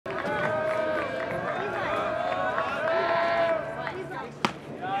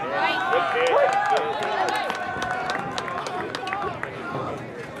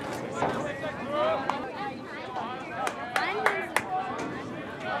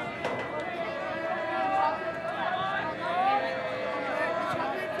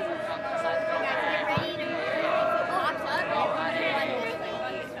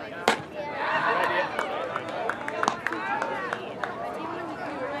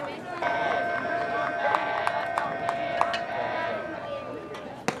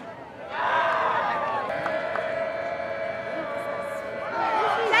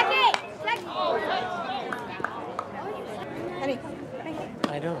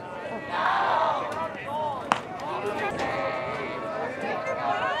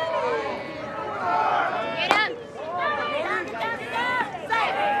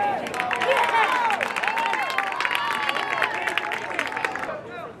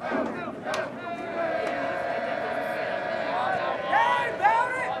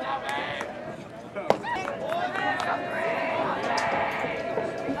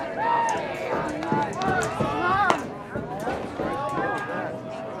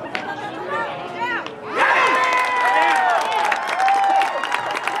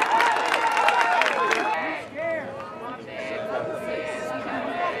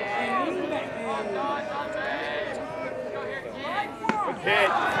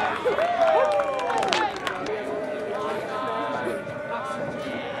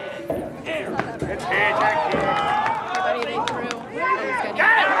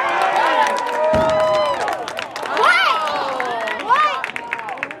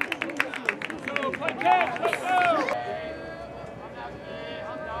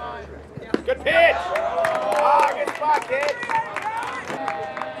Good pitch! Ah, good spot, kid!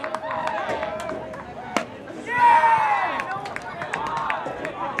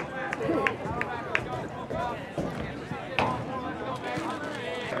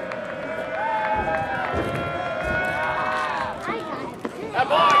 That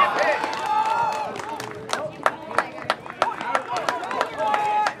ball, good pitch!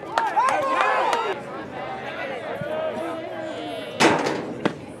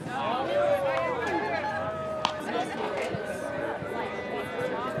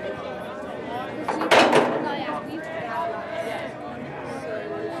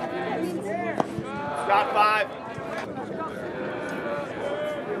 Got 5.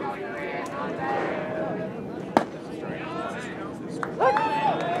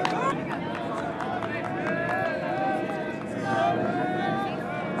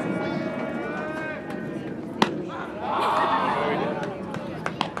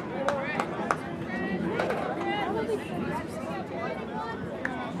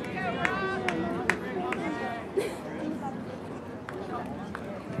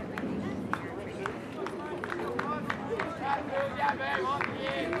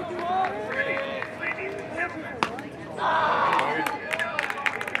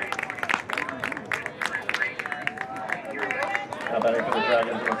 How better for the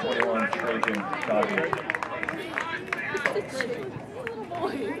Dragons number 41, Trajan Dodger.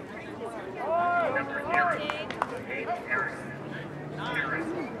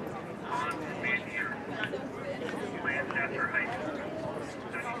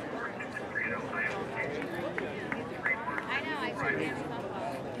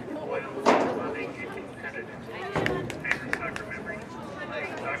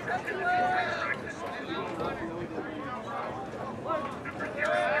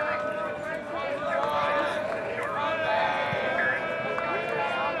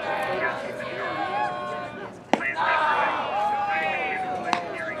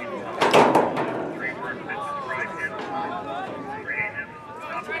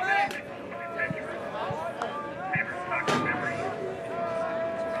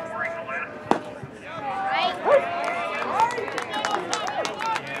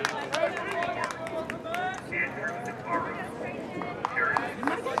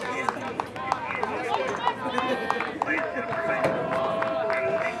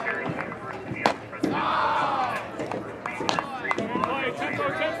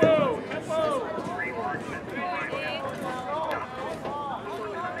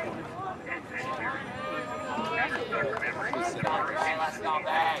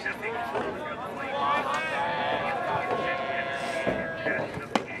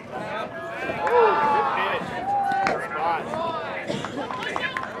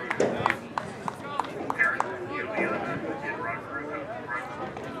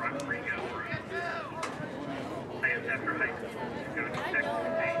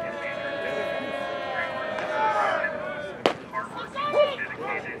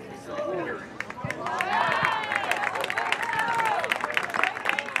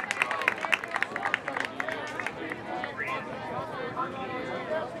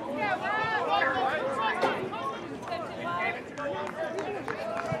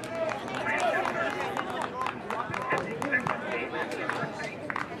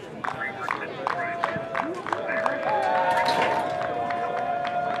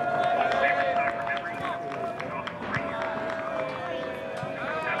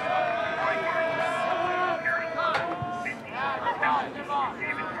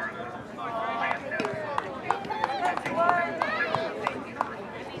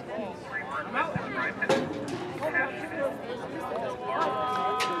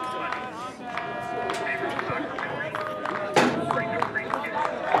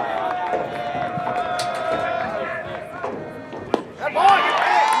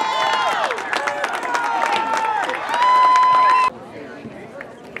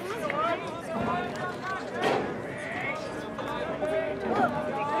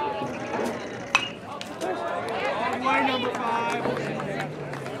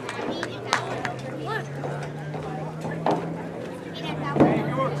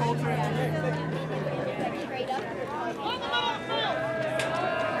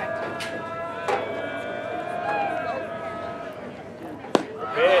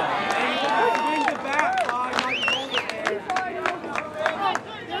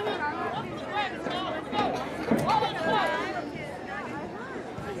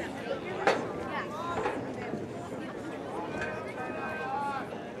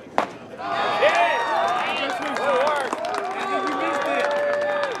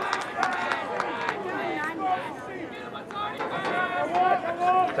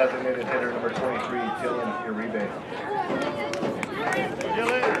 Designated hitter number 23, Dylan Uribe.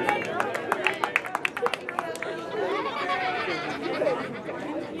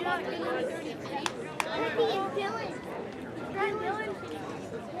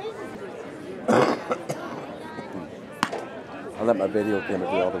 I let my video camera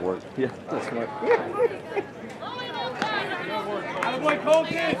do all the work. Yeah, that's smart. Boy,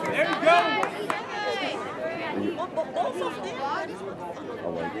 Colton, there you go.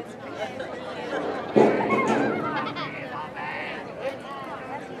 I'll wait.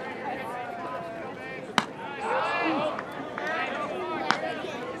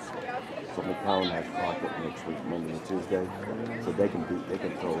 So McCown has pocket next week, Monday and Tuesday, so they can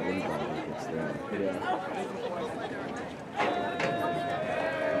throw anybody against them. Yeah.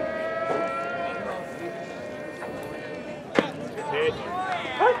 Hit.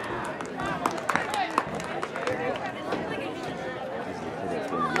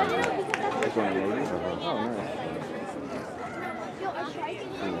 It's going to Navy? Oh, nice.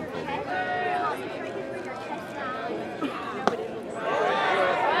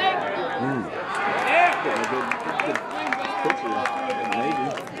 Getting a good picture. Navy.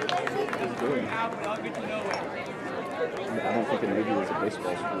 That's good. I don't think a Navy was a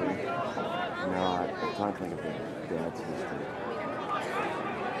baseball school. No, I'm trying to think of the dad's history.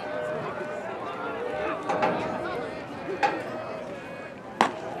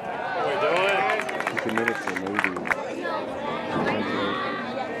 He committed to Navy.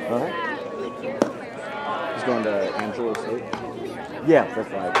 Huh? He's going to Angelo State. Yeah,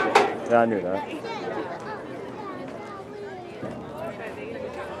 that's right. Yeah, I knew that.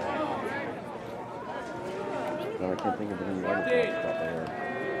 No, I can't think of any other things out there.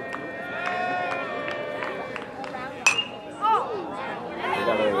 They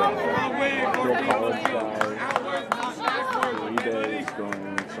got a real college guy. Uribe is going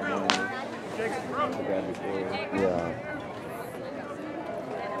somewhere. The guy before. Yeah.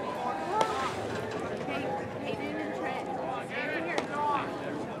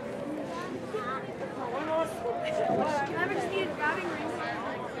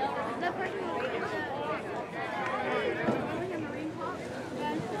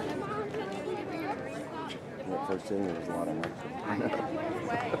 That first inning there was a lot of action.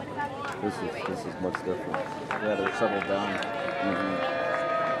 This is much different. Yeah, they're settled down.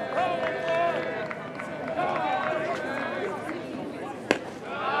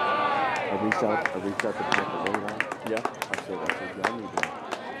 I reached out to Papa Ray. Yeah. I said, y'all need to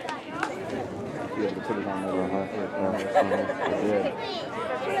Be able to put it on there. I did.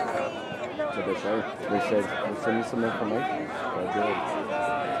 So they said, well, send me some information. I did.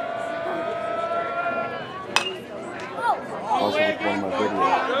 Also with one of my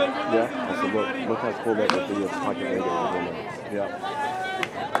videos. Yeah. I said, look how cool that video is. Pocket radio is in there. Yeah.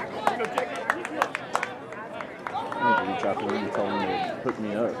 I need to reach out to him and tell him to hook me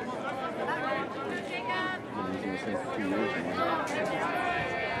up. I've been using this thing for 2 years now.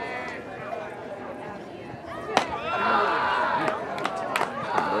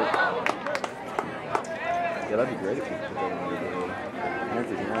 Yeah, that'd be great if you put that on your video.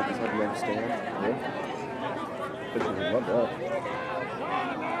 Anthony, you know, just have you understand? Yeah. Pictures would love that.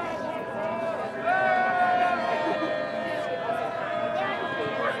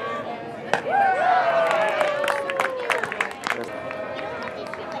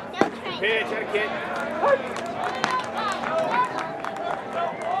 Pitch, had a kid.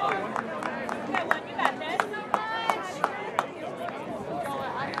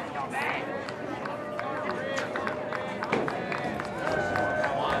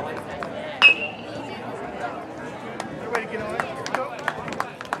 Everybody get on it. Go.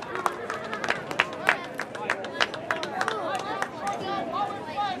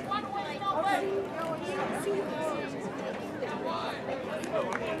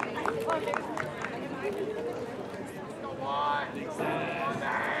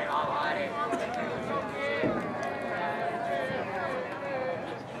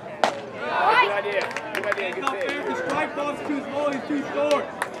 Good idea. Good idea. Good save. The strike ball's too small, he's too short.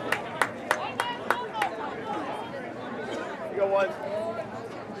 You go one. ones.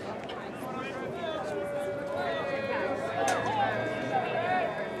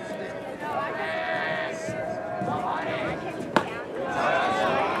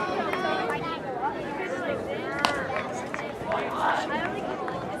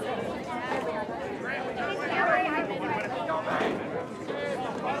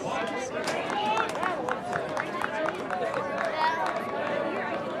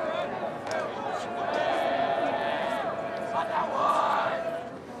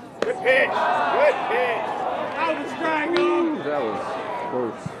 Good pitch. Good pitch. That was a strangle. That was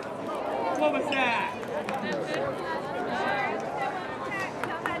close. What was that?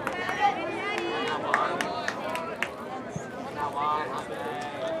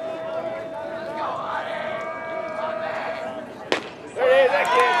 There it is, that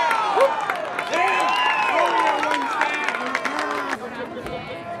kid.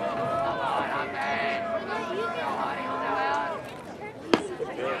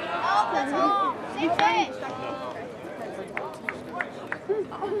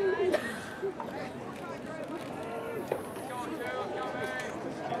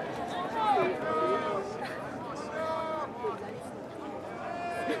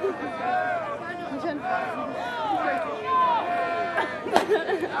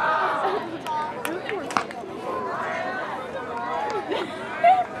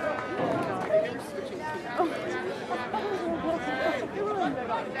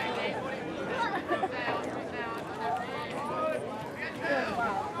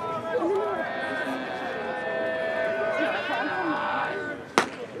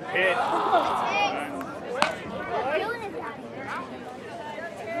 Hit.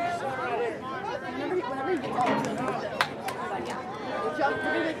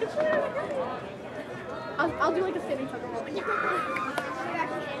 I'll do like a standing tug of war.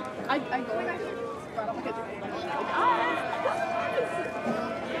 I go like this, but I don't get to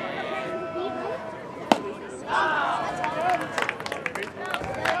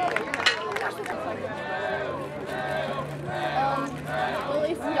well,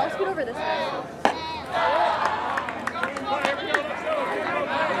 if y'all scoot over this way.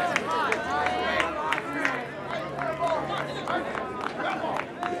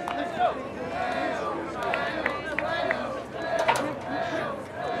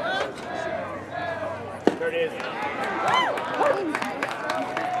 There it is.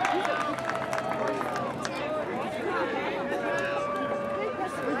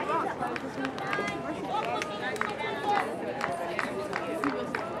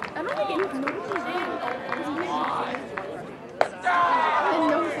 I don't think anything moves. I don't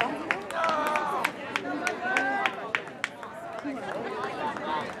know.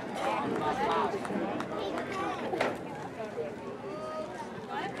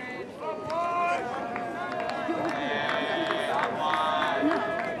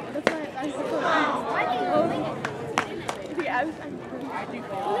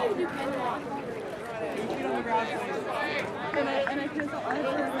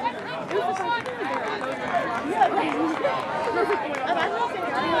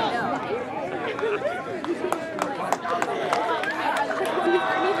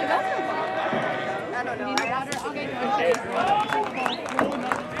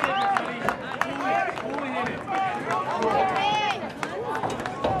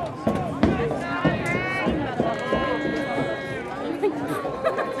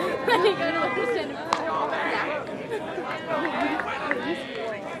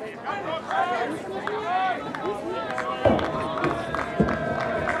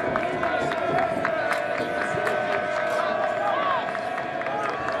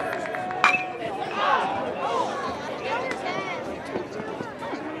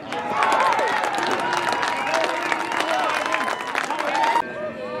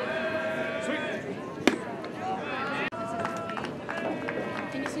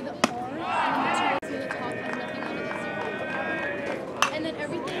 Can you see the R? And then see the top has nothing under the zero. And then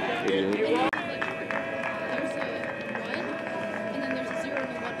everything. And then, like, there's a 1, and then there's a 0 and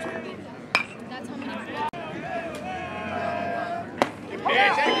a 1 underneath that. That's how many.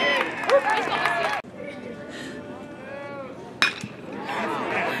 Pitch.